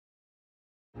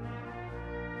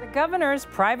governor's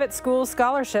private school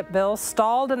scholarship bill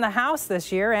stalled in the House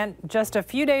this year, and just a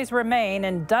few days remain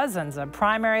in dozens of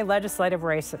primary legislative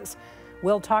races.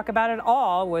 We'll talk about it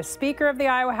all with Speaker of the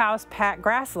Iowa House, Pat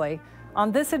Grassley,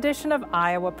 on this edition of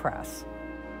Iowa Press.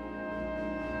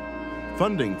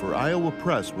 Funding for Iowa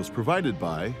Press was provided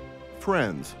by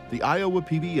Friends, the Iowa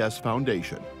PBS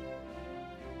Foundation,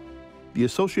 the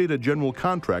Associated General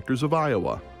Contractors of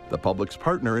Iowa, the public's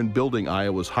partner in building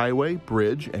Iowa's highway,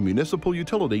 bridge, and municipal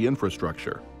utility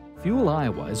infrastructure. Fuel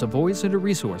Iowa is a voice and a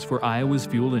resource for Iowa's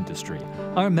fuel industry.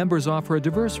 Our members offer a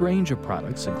diverse range of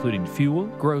products, including fuel,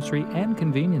 grocery, and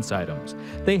convenience items.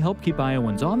 They help keep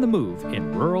Iowans on the move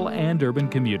in rural and urban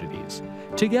communities.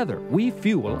 Together, we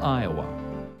fuel Iowa.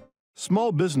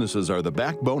 Small businesses are the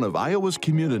backbone of Iowa's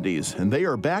communities, and they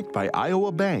are backed by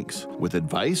Iowa banks. With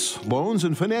advice, loans,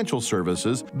 and financial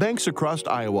services, banks across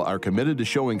Iowa are committed to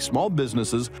showing small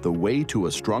businesses the way to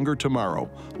a stronger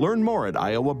tomorrow. Learn more at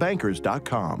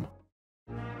iowabankers.com.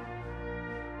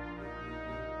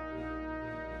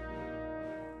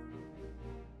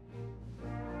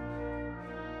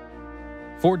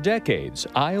 For decades,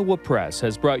 Iowa Press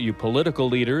has brought you political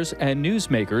leaders and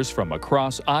newsmakers from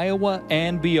across Iowa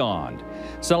and beyond,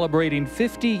 celebrating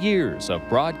 50 years of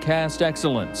broadcast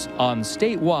excellence on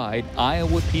statewide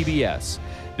Iowa PBS.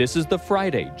 This is the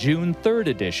Friday, June 3rd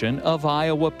edition of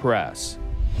Iowa Press.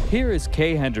 Here is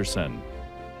Kay Henderson.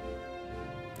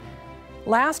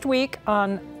 Last week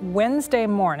on Wednesday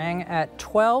morning at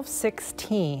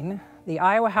 12:16, the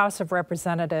Iowa House of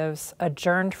Representatives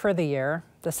adjourned for the year.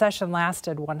 The session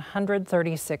lasted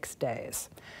 136 days.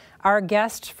 Our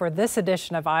guest for this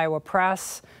edition of Iowa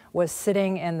Press was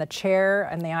sitting in the chair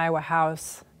in the Iowa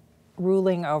House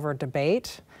ruling over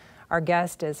debate. Our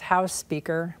guest is House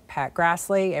Speaker Pat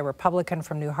Grassley, a Republican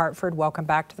from New Hartford. Welcome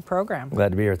back to the program. Glad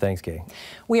to be here. Thanks, Kay.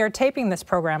 We are taping this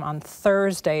program on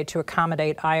Thursday to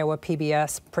accommodate Iowa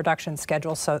PBS production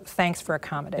schedule, so thanks for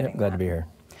accommodating. Glad to be here.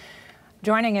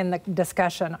 Joining in the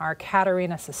discussion are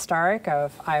Katarina Sostaric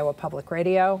of Iowa Public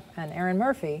Radio and Erin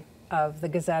Murphy of the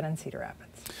Gazette in Cedar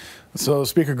Rapids. So,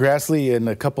 Speaker Grassley, in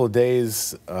a couple of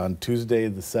days, on Tuesday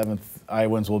the 7th,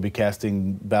 Iowans will be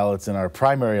casting ballots in our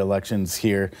primary elections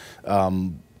here.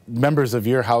 Members of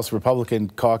your House Republican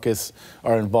caucus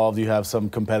are involved. You have some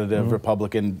competitive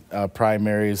Republican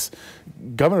primaries.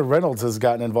 Governor Reynolds has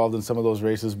gotten involved in some of those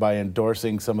races by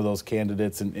endorsing some of those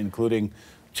candidates, including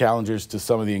challengers to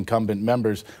some of the incumbent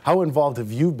members. How involved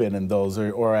have you been in those,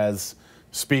 or as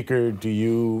Speaker, do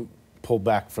you pull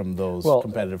back from those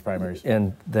competitive primaries?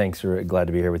 And thanks, we're glad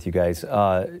to be here with you guys.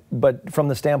 But from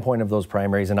the standpoint of those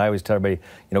primaries, and I always tell everybody,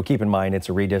 keep in mind it's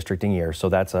a redistricting year, so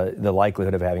that's the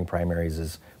likelihood of having primaries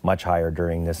is much higher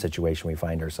during this situation we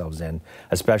find ourselves in,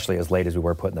 especially as late as we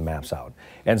were putting the maps out.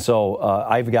 And so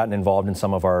I've gotten involved in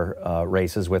some of our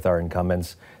races with our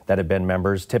incumbents that have been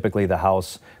members. Typically the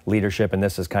House leadership, and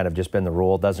this has kind of just been the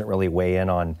rule, doesn't really weigh in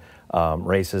on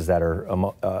races that are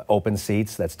open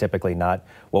seats. That's typically not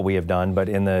what we have done, but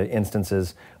in the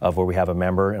instances of where we have a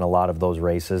member in a lot of those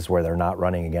races where they're not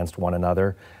running against one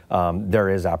another, there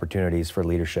is opportunities for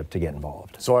leadership to get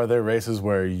involved. So are there races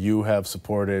where you have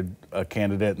supported a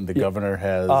candidate and the governor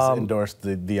has endorsed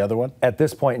the other one? At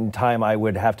this point in time, I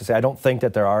would have to say I don't think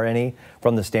that there are any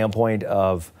from the standpoint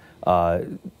of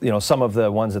some of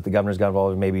the ones that the governor's got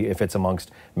involved in, maybe if it's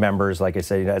amongst members, like I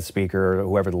said, as Speaker, or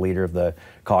whoever the leader of the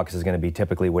caucus is going to be,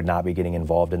 typically would not be getting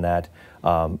involved in that.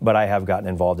 But I have gotten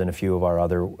involved in a few of our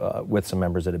other, with some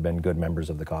members that have been good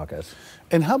members of the caucus.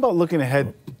 And how about looking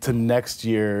ahead to next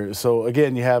year? So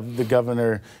again, you have the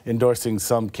governor endorsing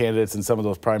some candidates in some of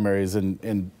those primaries,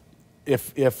 and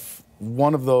if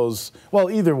one of those, well,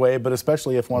 either way, but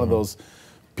especially if one of those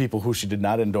people who she did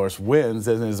not endorse wins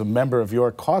and is a member of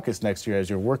your caucus next year as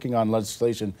you're working on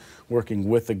legislation, working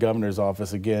with the governor's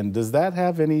office again, does that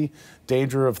have any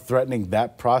danger of threatening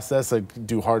that process? Like,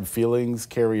 do hard feelings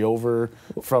carry over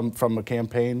from a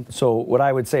campaign? So what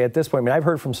I would say at this point, I've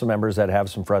heard from some members that have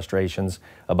some frustrations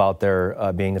about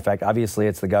there being the fact, obviously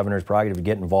it's the governor's prerogative to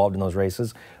get involved in those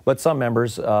races, but some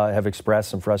members have expressed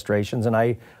some frustrations, and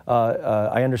I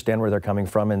understand where they're coming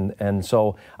from, and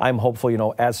so I'm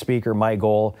hopeful, as Speaker, my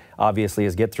goal obviously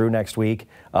is get through next week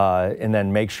and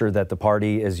then make sure that the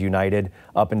party is united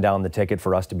up and down the ticket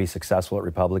for us to be successful at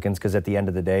Republicans, because at the end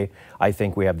of the day, I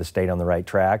think we have the state on the right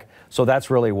track. So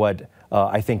that's really what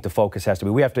I think the focus has to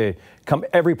be. We have to come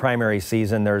every primary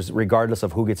season, regardless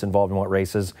of who gets involved in what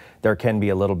races, there can be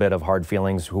a little bit of hard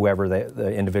feelings, whoever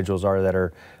the individuals are that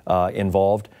are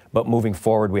involved. But moving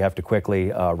forward, we have to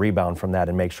quickly rebound from that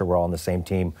and make sure we're all on the same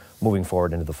team moving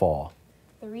forward into the fall.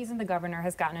 The reason the governor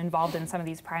has gotten involved in some of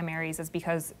these primaries is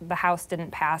because the House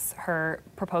didn't pass her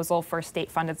proposal for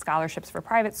state-funded scholarships for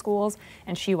private schools,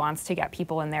 and she wants to get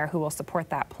people in there who will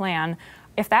support that plan.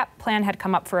 If that plan had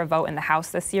come up for a vote in the House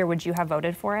this year, would you have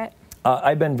voted for it?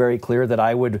 I've been very clear that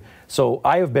I would, so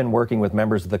I have been working with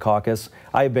members of the caucus.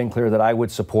 I have been clear that I would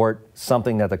support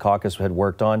something that the caucus had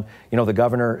worked on. You know, the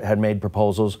governor had made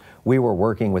proposals. We were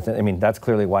working with, I mean, that's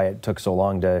clearly why it took so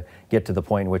long to get to the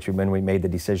point in which when we made the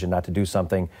decision not to do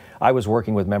something. I was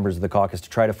working with members of the caucus to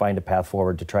try to find a path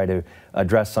forward, to try to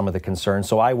address some of the concerns.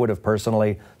 So I would have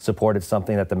personally supported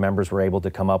something that the members were able to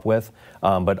come up with,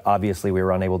 but obviously we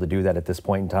were unable to do that at this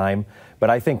point in time. But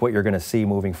I think what you're going to see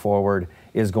moving forward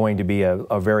is going to be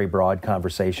a very broad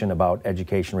conversation about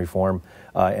education reform.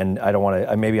 And I don't want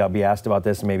to, maybe I'll be asked about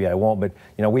this and maybe I won't, but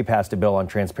you know, we passed a bill on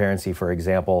transparency, for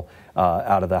example,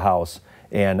 out of the House.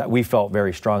 And we felt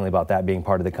very strongly about that being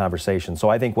part of the conversation. So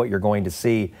I think what you're going to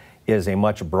see is a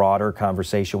much broader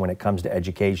conversation when it comes to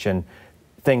education,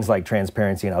 things like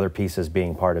transparency and other pieces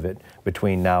being part of it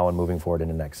between now and moving forward in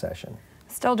the next session.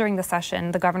 Still during the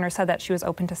session, the governor said that she was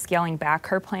open to scaling back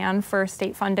her plan for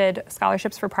state-funded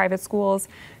scholarships for private schools.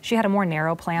 She had a more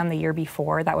narrow plan the year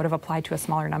before that would have applied to a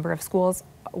smaller number of schools.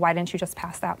 Why didn't you just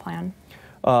pass that plan?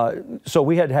 So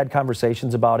we had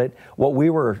conversations about it. What we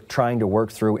were trying to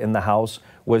work through in the House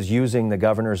was using the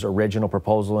governor's original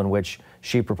proposal in which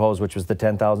she proposed, which was the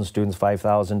 10,000 students,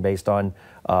 5,000 based on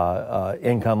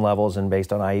income levels and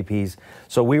based on IEPs.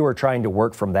 So we were trying to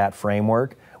work from that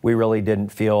framework. We really didn't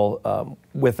feel,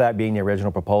 with that being the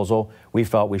original proposal, we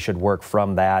felt we should work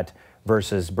from that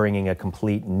versus bringing a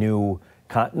complete new,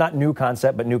 not new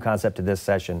concept, but new concept to this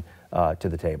session to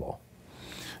the table.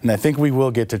 And I think we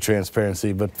will get to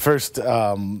transparency, but first we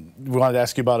wanted to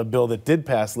ask you about a bill that did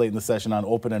pass late in the session on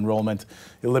open enrollment,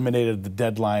 eliminated the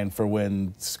deadline for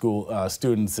when school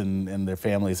students and their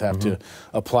families have to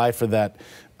apply for that.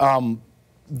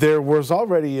 There was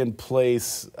already in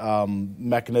place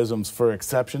mechanisms for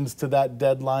exceptions to that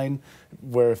deadline,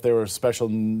 where if there were special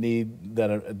need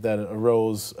that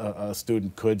arose, a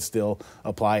student could still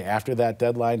apply after that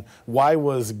deadline. Why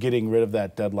was getting rid of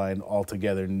that deadline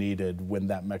altogether needed when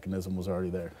that mechanism was already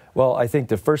there? Well, I think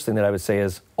the first thing that I would say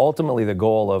is ultimately the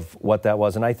goal of what that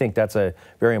was, and I think that's a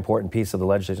very important piece of the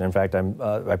legislation. In fact, I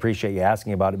appreciate you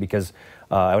asking about it because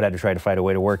I would have to try to find a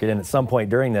way to work it in at some point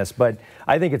during this. But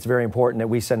I think it's very important that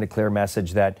we send a clear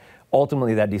message that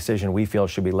ultimately that decision we feel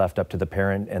should be left up to the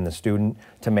parent and the student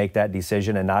to make that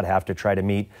decision and not have to try to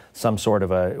meet some sort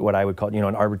of a, what I would call, you know,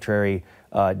 an arbitrary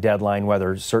deadline,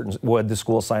 whether would the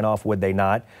school sign off, would they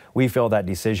not. We feel that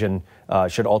decision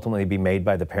should ultimately be made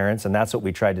by the parents, and that's what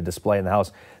we tried to display in the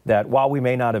House, that while we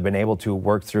may not have been able to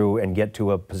work through and get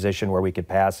to a position where we could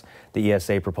pass the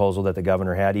ESA proposal that the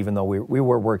governor had, even though we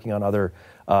were working on other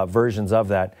versions of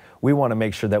that, we want to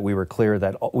make sure that we were clear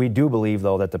that we do believe,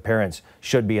 though, that the parents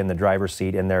should be in the driver's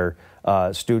seat in their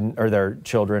student or their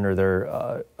children or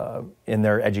their in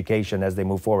their education as they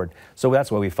move forward. So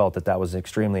that's why we felt that that was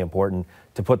extremely important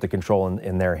to put the control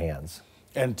in their hands.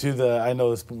 And to the, I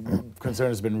know this concern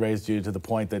has been raised due to the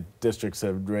point that districts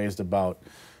have raised about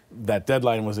that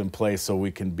deadline was in place so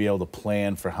we can be able to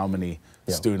plan for how many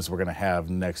students we're going to have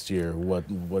next year.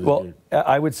 Well,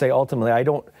 I would say ultimately, I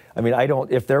don't,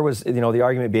 if there was, you know, the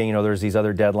argument being, you know, there's these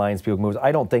other deadlines, people move,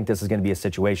 I don't think this is going to be a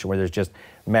situation where there's just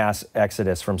mass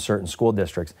exodus from certain school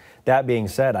districts. That being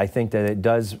said, I think that it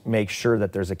does make sure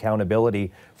that there's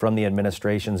accountability from the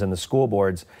administrations and the school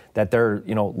boards, that they're,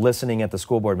 you know, listening at the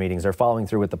school board meetings, they're following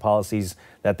through with the policies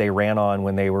that they ran on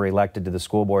when they were elected to the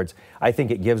school boards. I think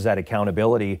it gives that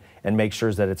accountability and makes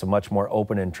sure that it's a much more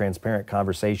open and transparent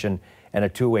conversation and a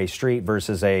two-way street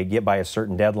versus a get by a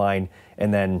certain deadline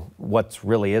and then what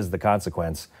really is the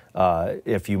consequence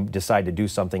if you decide to do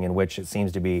something in which it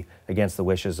seems to be against the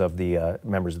wishes of the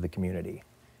members of the community.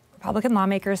 Republican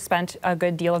lawmakers spent a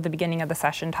good deal of the beginning of the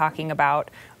session talking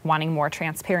about wanting more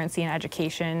transparency in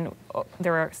education.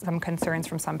 There were some concerns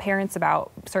from some parents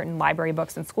about certain library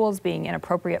books in schools being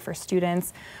inappropriate for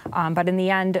students. But in the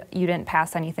end, you didn't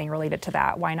pass anything related to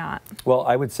that. Why not? Well,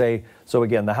 I would say, so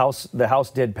again, the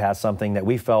House did pass something that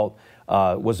we felt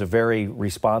was a very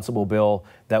responsible bill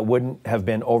that wouldn't have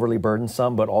been overly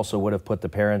burdensome, but also would have put the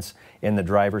parents in the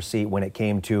driver's seat when it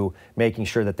came to making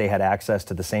sure that they had access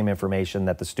to the same information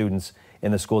that the students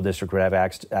in the school district would have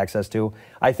access to.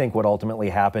 I think what ultimately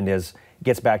happened is,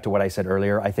 gets back to what I said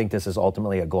earlier, I think this is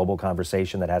ultimately a global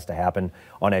conversation that has to happen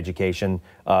on education.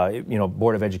 You know,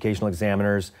 Board of Educational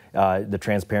Examiners, the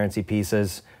transparency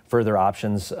pieces, further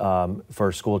options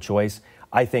for school choice.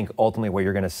 I think ultimately what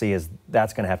you're going to see is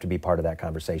that's going to have to be part of that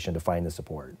conversation to find the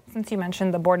support. Since you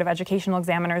mentioned the Board of Educational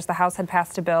Examiners, the House had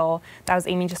passed a bill that was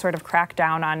aiming to sort of crack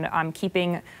down on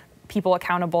keeping people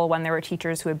accountable when there were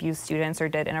teachers who abused students or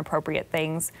did inappropriate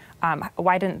things.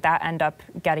 Why didn't that end up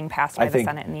getting passed by the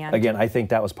Senate in the end? Again, I think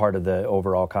that was part of the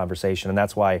overall conversation, and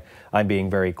that's why I'm being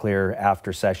very clear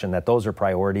after session that those are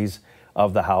priorities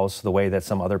of the House, the way that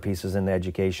some other pieces in the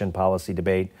education policy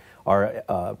debate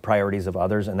are priorities of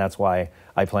others, and that's why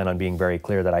I plan on being very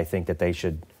clear that I think that they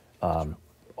should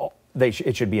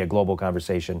it should be a global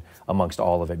conversation amongst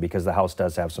all of it, because the House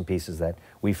does have some pieces that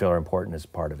we feel are important as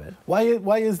part of it. Why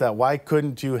is that? Why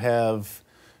couldn't you have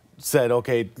said,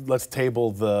 okay, let's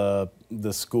table the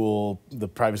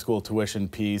private school tuition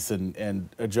piece and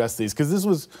address these? Because this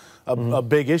was a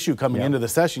big issue coming into the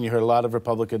session. You heard a lot of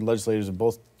Republican legislators in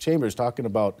both chambers talking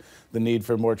about the need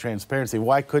for more transparency.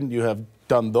 Why couldn't you have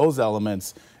done those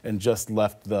elements and just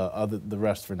left the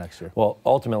rest for next year? Well,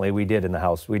 ultimately, we did in the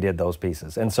House. We did those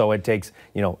pieces. And so it takes,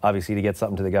 obviously to get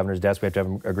something to the governor's desk, we have to have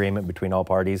an agreement between all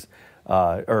parties,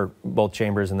 or both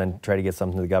chambers, and then try to get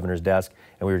something to the governor's desk.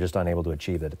 And we were just unable to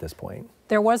achieve it at this point.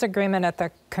 There was agreement at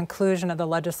the conclusion of the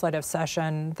legislative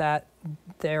session that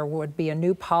there would be a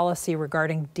new policy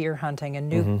regarding deer hunting, a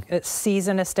new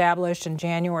season established in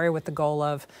January with the goal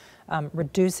of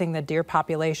reducing the deer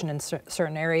population in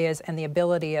certain areas and the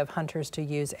ability of hunters to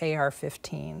use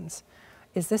AR-15s.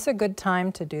 Is this a good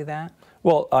time to do that?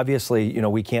 Well, obviously,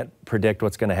 we can't predict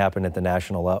what's going to happen at the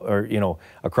national level or,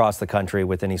 across the country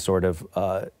with any sort of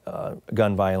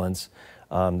gun violence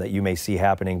that you may see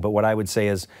happening. But what I would say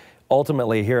is,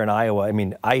 ultimately here in Iowa,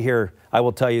 I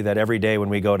will tell you that every day when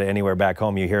we go to anywhere back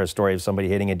home, you hear a story of somebody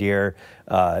hitting a deer,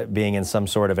 being in some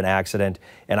sort of an accident.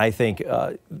 And I think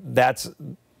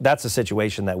that's a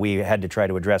situation that we had to try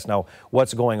to address. Now,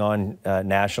 what's going on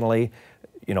nationally,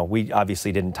 we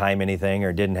obviously didn't time anything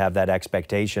or didn't have that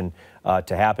expectation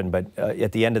to happen. But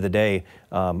at the end of the day,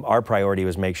 our priority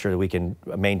was make sure that we can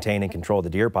maintain and control the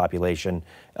deer population.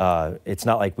 It's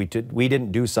not like we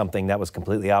didn't do something that was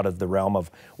completely out of the realm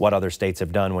of what other states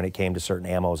have done when it came to certain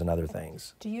ammos and other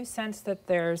things. Do you sense that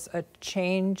there's a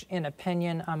change in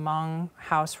opinion among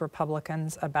House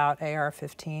Republicans about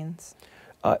AR-15s?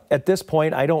 At this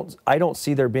point, I don't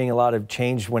see there being a lot of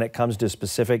change when it comes to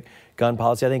specific gun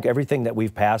policy. I think everything that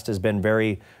we've passed has been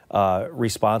very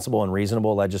responsible and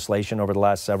reasonable legislation over the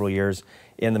last several years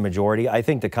in the majority. I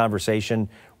think the conversation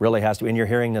really has to, and you're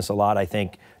hearing this a lot, I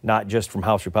think, not just from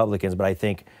House Republicans, but I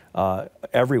think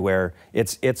everywhere,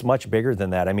 it's much bigger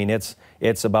than that. I mean,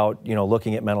 it's about,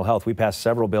 looking at mental health. We passed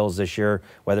several bills this year,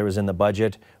 whether it was in the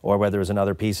budget or whether it was in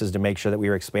other pieces, to make sure that we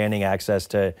were expanding access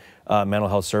to mental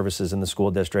health services in the school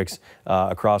districts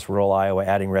across rural Iowa,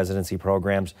 adding residency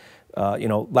programs.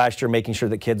 Last year, making sure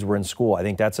that kids were in school. I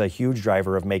think that's a huge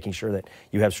driver of making sure that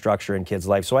you have structure in kids'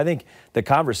 life. So I think the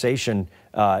conversation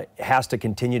has to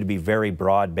continue to be very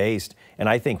broad-based, and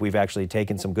I think we've actually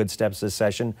taken some good steps this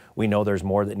session. We know there's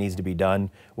more that needs to be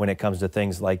done when it comes to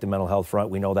things like the mental health front.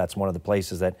 We know that's one of the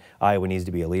places that Iowa needs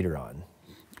to be a leader on.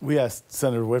 We asked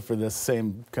Senator Whitford this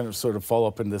same kind of sort of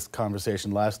follow-up in this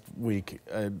conversation last week.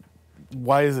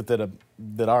 Why is it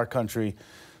that our country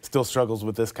still struggles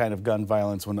with this kind of gun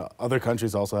violence when other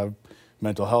countries also have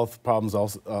mental health problems?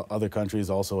 Also, other countries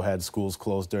also had schools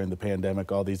closed during the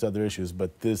pandemic, all these other issues.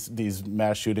 But these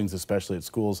mass shootings, especially at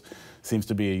schools, seems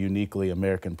to be a uniquely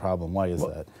American problem. Why is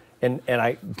that? And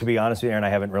to be honest with you, Aaron, I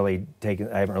haven't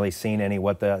really seen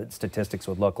what the statistics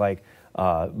would look like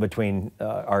between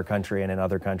our country and in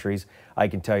other countries. I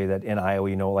can tell you that in Iowa,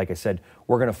 like I said,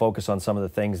 we're going to focus on some of the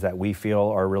things that we feel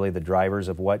are really the drivers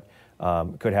of what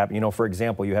could happen. For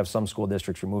example, you have some school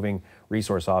districts removing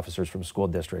resource officers from school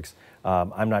districts.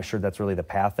 I'm not sure that's really the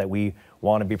path that we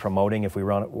want to be promoting if we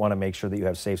want to make sure that you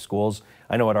have safe schools.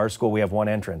 I know at our school we have one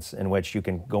entrance in which you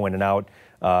can go in and out,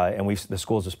 and the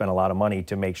schools have spent a lot of money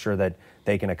to make sure that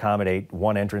they can accommodate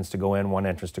one entrance to go in, one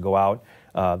entrance to go out.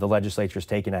 The legislature's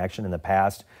taken action in the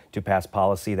past to pass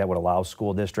policy that would allow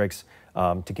school districts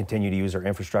to continue to use their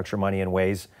infrastructure money in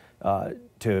ways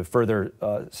to further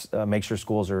make sure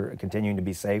schools are continuing to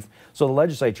be safe. So the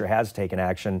legislature has taken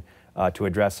action to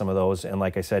address some of those. And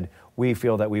like I said, we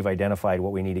feel that we've identified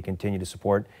what we need to continue to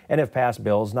support and have passed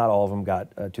bills. Not all of them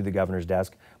got to the governor's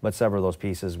desk, but several of those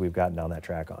pieces we've gotten down that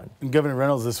track on. And Governor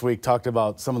Reynolds this week talked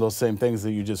about some of those same things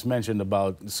that you just mentioned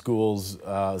about schools,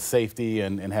 safety,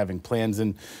 and having plans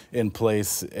in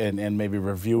place and maybe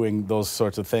reviewing those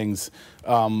sorts of things.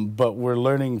 But we're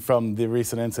learning from the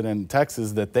recent incident in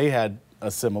Texas that they had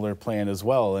a similar plan as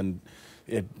well, and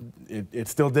it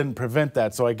still didn't prevent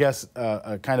that. So I guess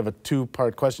kind of a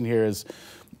two-part question here is,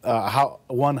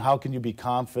 how can you be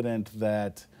confident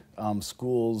that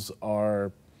schools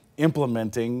are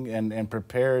implementing and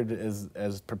prepared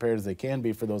as prepared as they can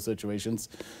be for those situations?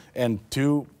 And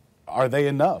two, are they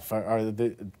enough?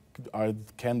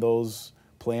 Can those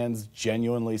plans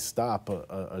genuinely stop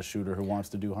a shooter who wants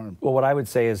to do harm? Well, what I would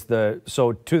say is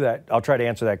so to that, I'll try to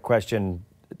answer that question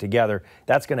together.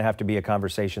 That's going to have to be a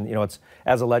conversation. You know, it's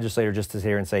as a legislator just to sit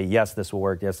here and say, yes, this will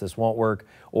work, yes, this won't work,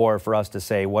 or for us to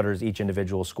say, what is each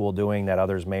individual school doing that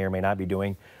others may or may not be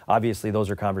doing? Obviously, those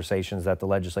are conversations that the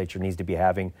legislature needs to be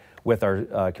having with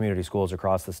our community schools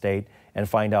across the state and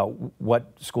find out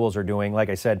what schools are doing. Like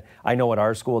I said, I know what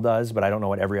our school does, but I don't know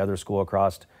what every other school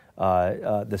across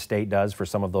the state does for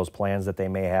some of those plans that they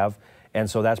may have. And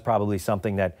so that's probably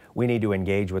something that we need to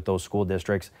engage with those school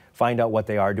districts, find out what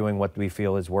they are doing, what we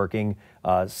feel is working.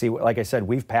 See, like I said,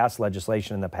 we've passed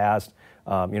legislation in the past,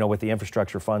 you know, with the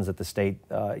infrastructure funds that the state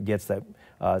gets, that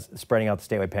spreading out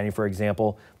the statewide penny, for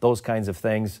example. Those kinds of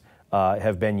things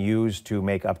have been used to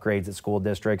make upgrades at school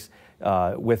districts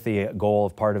with the goal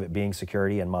of part of it being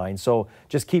security in mind. So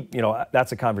just keep, you know,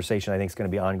 that's a conversation I think is going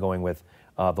to be ongoing with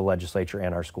the legislature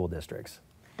and our school districts.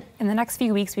 In the next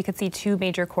few weeks, we could see 2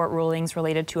 major court rulings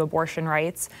related to abortion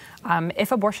rights.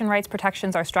 If abortion rights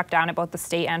protections are struck down at both the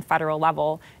state and federal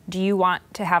level, do you want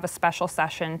to have a special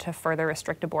session to further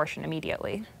restrict abortion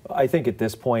immediately? I think at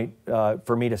this point,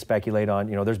 for me to speculate on,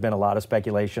 you know, there's been a lot of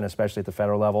speculation, especially at the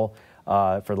federal level,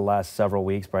 for the last several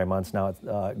weeks, probably months now,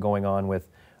 going on with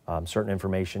certain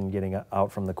information getting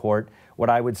out from the court. What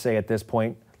I would say at this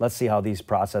point, let's see how these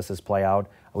processes play out.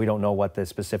 We don't know what the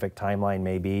specific timeline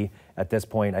may be. At this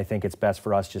point, I think it's best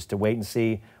for us just to wait and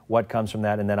see what comes from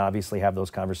that, and then obviously have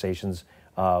those conversations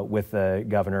with the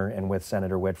governor and with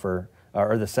Senator Whitford,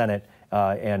 or the Senate,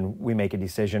 and we make a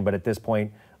decision. But at this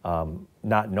point,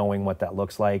 not knowing what that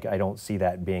looks like, I don't see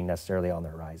that being necessarily on the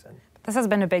horizon. This has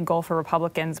been a big goal for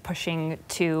Republicans, pushing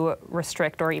to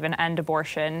restrict or even end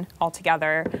abortion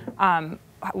altogether.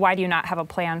 Why do you not have a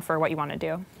plan for what you want to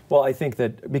do? Well, I think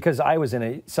that because I was in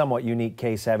a somewhat unique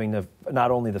case, having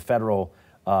not only the federal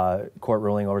court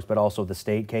ruling overs, but also the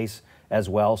state case as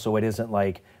well. So it isn't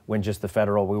like when just the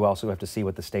federal, we also have to see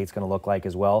what the state's going to look like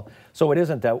as well. So it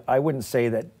isn't that, I wouldn't say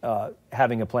that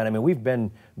having a plan, I mean, we've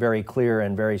been very clear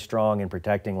and very strong in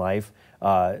protecting life,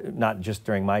 not just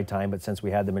during my time, but since we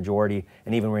had the majority,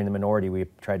 and even when we were in the minority, we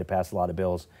tried to pass a lot of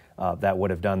bills that would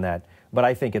have done that. But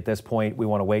I think at this point, we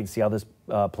want to wait and see how this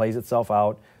plays itself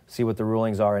out, see what the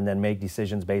rulings are, and then make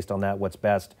decisions based on that, what's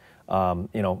best. You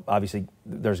know, obviously,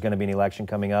 there's going to be an election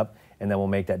coming up, and then we'll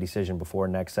make that decision before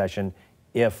next session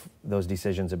if those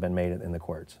decisions have been made in the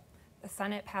courts. The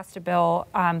Senate passed a bill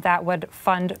that would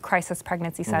fund crisis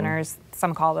pregnancy centers,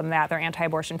 some call them that, they're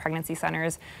anti-abortion pregnancy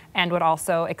centers, and would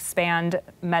also expand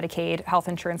Medicaid health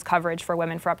insurance coverage for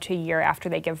women for up to a year after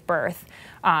they give birth.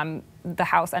 The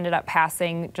House ended up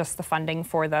passing just the funding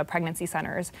for the pregnancy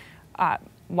centers.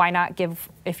 Why not give,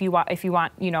 if you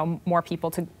want, you know, more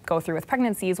people to go through with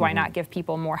pregnancies, why not give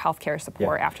people more health care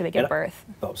support after they give birth?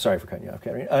 Oh, sorry for cutting you off,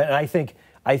 Katarina. And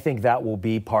I think that will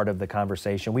be part of the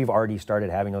conversation. We've already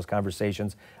started having those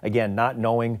conversations. Again, not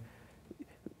knowing,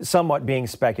 somewhat being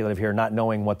speculative here, not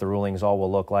knowing what the rulings all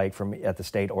will look like from at the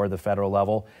state or the federal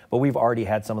level, but we've already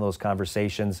had some of those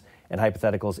conversations and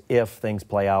hypotheticals. If things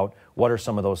play out, what are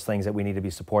some of those things that we need to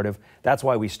be supportive? That's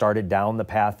why we started down the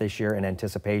path this year in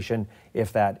anticipation,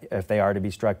 if they are to be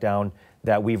struck down,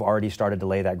 that we've already started to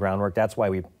lay that groundwork. That's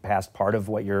why we passed part of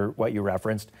what you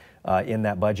referenced in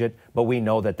that budget, but we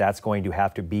know that that's going to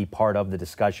have to be part of the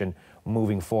discussion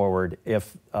moving forward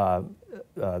if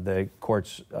the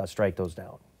courts strike those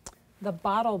down. The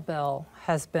bottle bill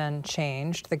has been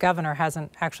changed. The governor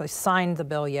hasn't actually signed the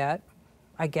bill yet.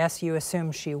 I guess you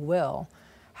assume she will.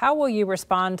 How will you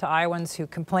respond to Iowans who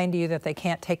complain to you that they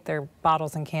can't take their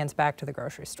bottles and cans back to the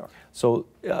grocery store? So,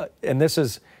 and this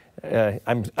is,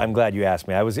 I'm glad you asked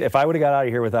me. If I would have got out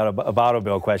of here without a bottle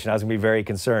bill question, I was going to be very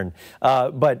concerned.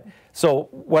 But so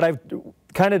what I've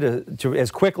kind of to as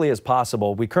quickly as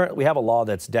possible, we have a law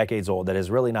that's decades old that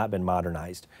has really not been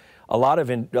modernized. A lot of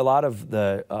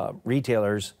the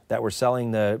retailers that were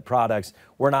selling the products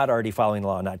were not already following the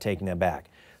law and not taking them back.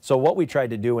 So what we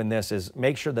tried to do in this is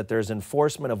make sure that there's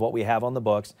enforcement of what we have on the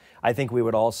books. I think we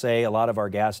would all say a lot of our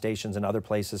gas stations and other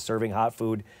places serving hot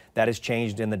food, that has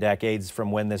changed in the decades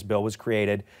from when this bill was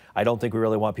created. I don't think we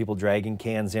really want people dragging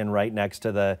cans in right next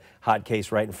to the hot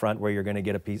case right in front where you're going to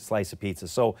get a slice of pizza.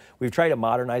 So we've tried to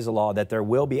modernize the law that there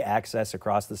will be access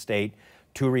across the state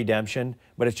to redemption,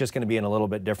 but it's just going to be in a little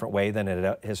bit different way than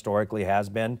it historically has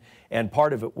been. And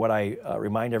part of it, what I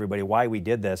remind everybody why we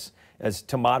did this is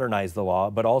to modernize the law,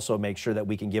 but also make sure that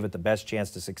we can give it the best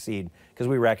chance to succeed, because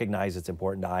we recognize it's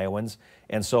important to Iowans.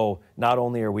 And so not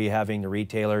only are we having the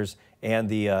retailers and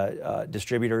the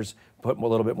distributors put a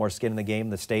little bit more skin in the game,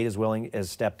 the state has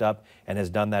stepped up and has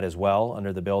done that as well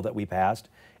under the bill that we passed.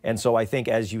 And so I think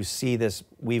as you see this,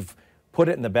 we've put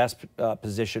it in the best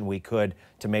position we could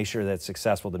to make sure that it's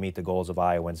successful to meet the goals of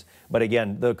Iowans. But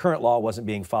again, the current law wasn't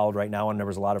being followed right now, and there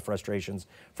was a lot of frustrations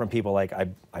from people like,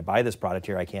 I buy this product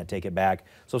here, I can't take it back.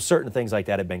 So certain things like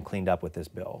that have been cleaned up with this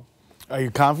bill. Are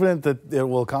you confident that it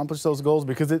will accomplish those goals?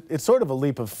 Because it's sort of a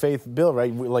leap of faith bill,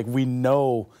 right? We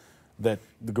know that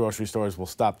the grocery stores will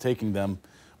stop taking them.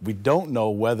 We don't know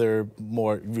whether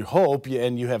more, we hope,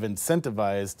 and you have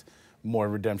incentivized more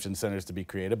redemption centers to be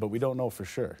created, but we don't know for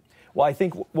sure. Well, I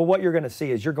think what you're going to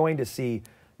see is you're going to see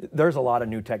there's a lot of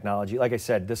new technology. Like I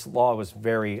said, this law was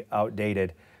very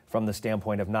outdated from the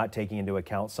standpoint of not taking into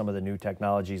account some of the new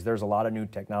technologies. There's a lot of new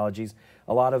technologies.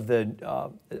 A lot of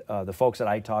the folks that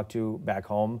I talk to back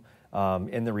home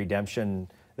in the redemption,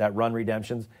 that run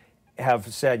redemptions,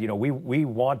 have said, you know, we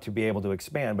want to be able to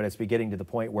expand, but it's getting to the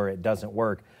point where it doesn't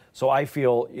work. So I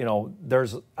feel, you know,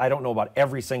 I don't know about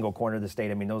every single corner of the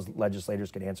state. I mean, those legislators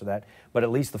could answer that. But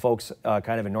at least the folks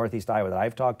kind of in Northeast Iowa that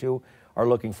I've talked to are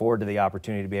looking forward to the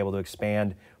opportunity to be able to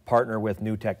expand, partner with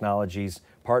new technologies,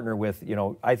 partner with, you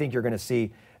know, I think you're going to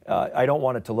see, I don't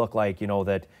want it to look like, you know,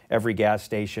 that every gas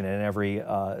station and every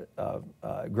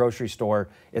grocery store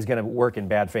is going to work in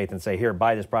bad faith and say, here,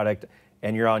 buy this product,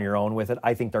 and you're on your own with it.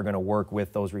 I think they're going to work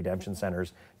with those redemption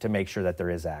centers to make sure that there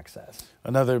is access.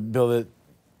 Another bill that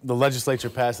the legislature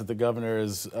passed that the governor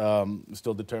is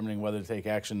still determining whether to take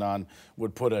action on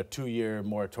would put a 2-year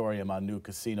moratorium on new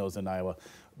casinos in Iowa.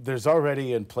 There's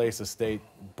already in place a state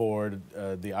board,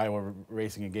 the Iowa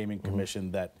Racing and Gaming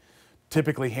Commission, that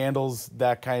typically handles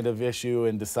that kind of issue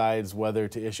and decides whether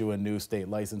to issue a new state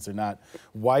license or not.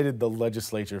 Why did the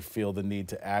legislature feel the need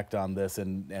to act on this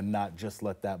and not just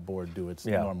let that board do its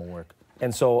normal work?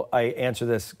 And so I answer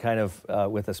this kind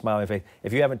of with a smiling face.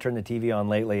 If you haven't turned the TV on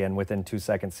lately and within 2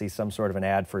 seconds see some sort of an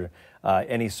ad for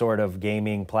any sort of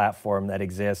gaming platform that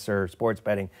exists or sports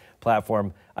betting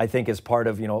platform, I think is part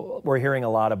of, you know, we're hearing a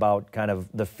lot about kind of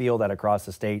the feel that across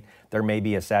the state there may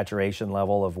be a saturation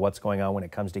level of what's going on when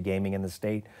it comes to gaming in the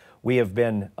state. We have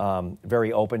been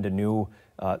very open to new,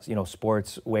 you know,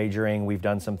 sports wagering. We've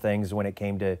done some things when it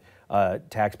came to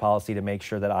tax policy to make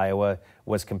sure that Iowa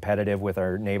was competitive with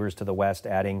our neighbors to the west,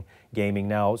 adding gaming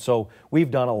now. So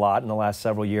we've done a lot in the last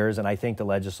several years, and I think the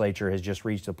legislature has just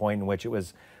reached a point in which it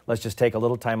was, let's just take a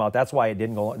little time out. That's why it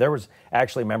didn't go. There was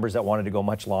actually members that wanted to go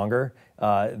much longer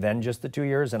than just the 2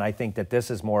 years, and I think that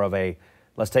this is more of a,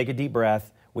 let's take a deep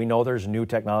breath. We know there's new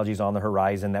technologies on the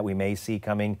horizon that we may see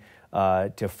coming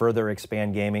to further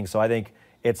expand gaming. So I think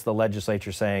it's the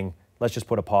legislature saying, let's just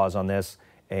put a pause on this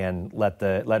and let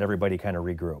everybody kind of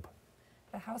regroup.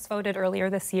 The House voted earlier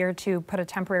this year to put a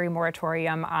temporary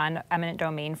moratorium on eminent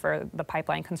domain for the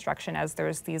pipeline construction, as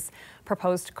there's these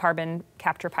proposed carbon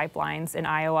capture pipelines in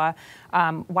Iowa.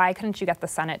 Why couldn't you get the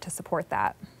Senate to support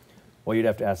that? Well, you'd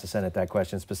have to ask the Senate that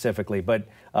question specifically, but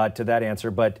to that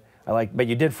answer. But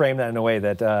you did frame that in a way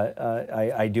that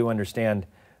I do understand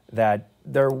that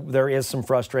there is some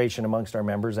frustration amongst our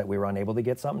members that we were unable to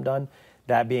get something done.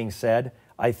 That being said,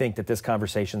 I think that this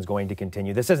conversation is going to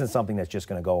continue. This isn't something that's just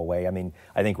going to go away. I mean,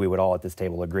 I think we would all at this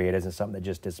table agree it isn't something that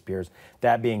just disappears.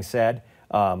 That being said,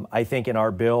 I think in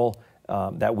our bill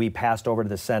that we passed over to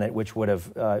the Senate, which would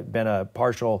have been a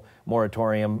partial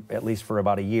moratorium, at least for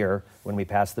about a year when we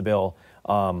passed the bill,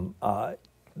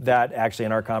 that actually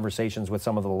in our conversations with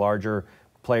some of the larger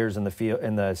players in the field,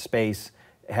 in the space,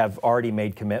 have already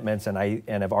made commitments and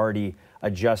have already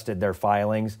adjusted their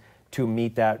filings to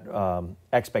meet that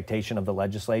expectation of the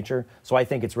legislature. So I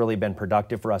think it's really been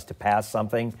productive for us to pass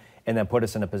something and then put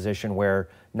us in a position where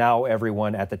now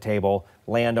everyone at the table,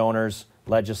 landowners,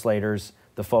 legislators,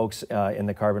 the folks in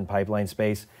the carbon pipeline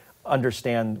space,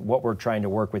 understand what we're trying to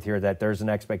work with here, that there's an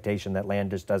expectation that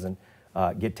land just doesn't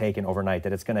get taken overnight,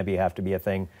 that it's going to have to be a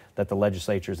thing that the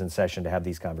legislature's in session to have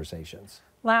these conversations.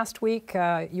 Last week,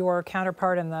 your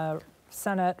counterpart in the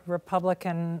Senate,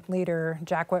 Republican leader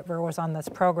Jack Whitver, was on this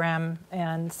program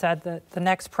and said that the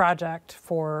next project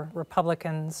for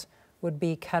Republicans would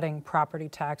be cutting property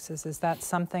taxes. Is that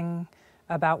something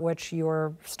about which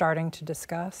you're starting to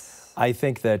discuss? I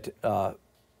think that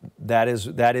that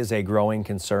is a growing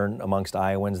concern amongst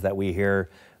Iowans that we hear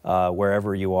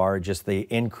wherever you are, just the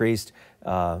increased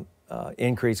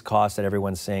cost that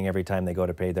everyone's seeing every time they go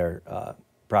to pay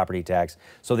property tax.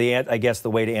 So I guess the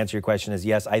way to answer your question is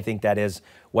yes, I think that is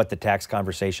what the tax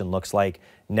conversation looks like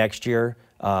next year.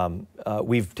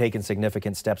 We've taken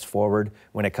significant steps forward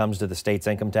when it comes to the state's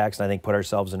income tax, and I think put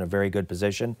ourselves in a very good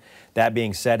position. That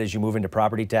being said, as you move into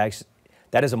property tax,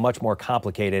 that is a much more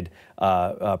complicated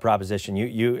proposition.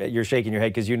 You're shaking your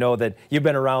head because you know that you've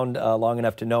been around long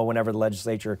enough to know whenever the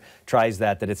legislature tries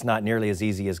that it's not nearly as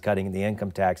easy as cutting the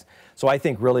income tax. So I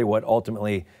think really what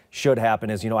ultimately should happen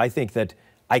is, I think that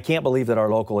I can't believe that our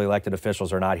local elected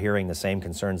officials are not hearing the same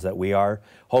concerns that we are.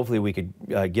 Hopefully we could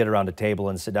get around a table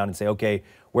and sit down and say, okay,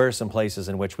 where are some places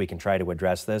in which we can try to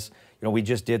address this? We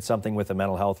just did something with the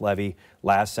mental health levy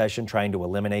last session, trying to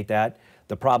eliminate that.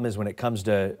 The problem is when it comes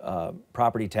to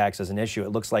property tax as an issue, it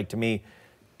looks like to me,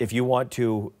 if you want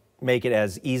to make it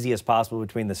as easy as possible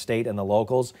between the state and the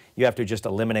locals, you have to just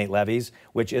eliminate levies,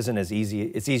 which isn't as easy.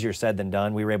 It's easier said than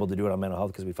done. We were able to do it on mental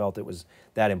health because we felt it was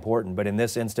that important. But in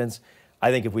this instance, I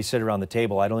think if we sit around the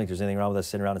table, I don't think there's anything wrong with us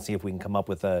sitting around and see if we can come up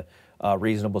with a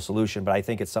reasonable solution. But I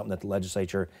think it's something that the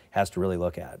legislature has to really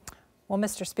look at. Well,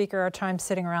 Mr. Speaker, our time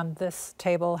sitting around this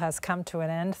table has come to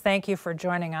an end. Thank you for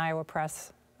joining Iowa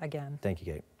Press again. Thank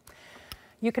you, Kate.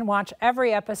 You can watch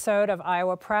every episode of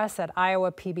Iowa Press at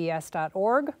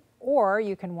iowapbs.org, or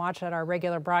you can watch at our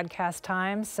regular broadcast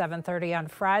times, 7:30 on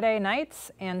Friday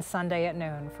nights and Sunday at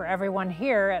noon. For everyone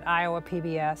here at Iowa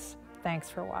PBS, thanks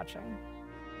for watching.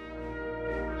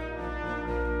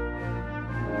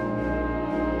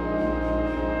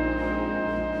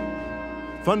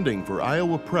 Funding for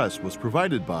Iowa Press was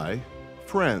provided by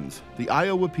Friends, the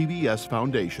Iowa PBS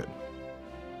Foundation,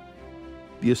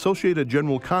 the Associated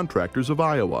General Contractors of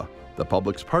Iowa, the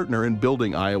public's partner in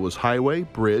building Iowa's highway,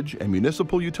 bridge, and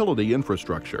municipal utility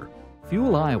infrastructure.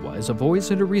 Fuel Iowa is a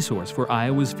voice and a resource for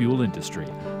Iowa's fuel industry.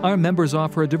 Our members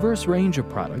offer a diverse range of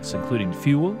products, including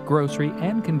fuel, grocery,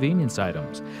 and convenience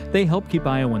items. They help keep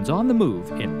Iowans on the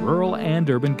move in rural and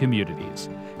urban communities.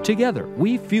 Together,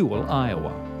 we fuel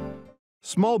Iowa.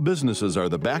 Small businesses are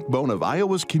the backbone of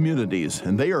Iowa's communities,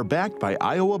 and they are backed by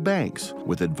Iowa banks.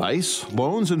 With advice,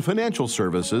 loans, and financial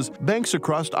services, banks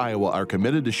across Iowa are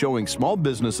committed to showing small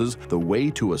businesses the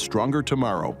way to a stronger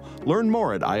tomorrow. Learn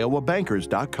more at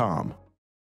iowabankers.com.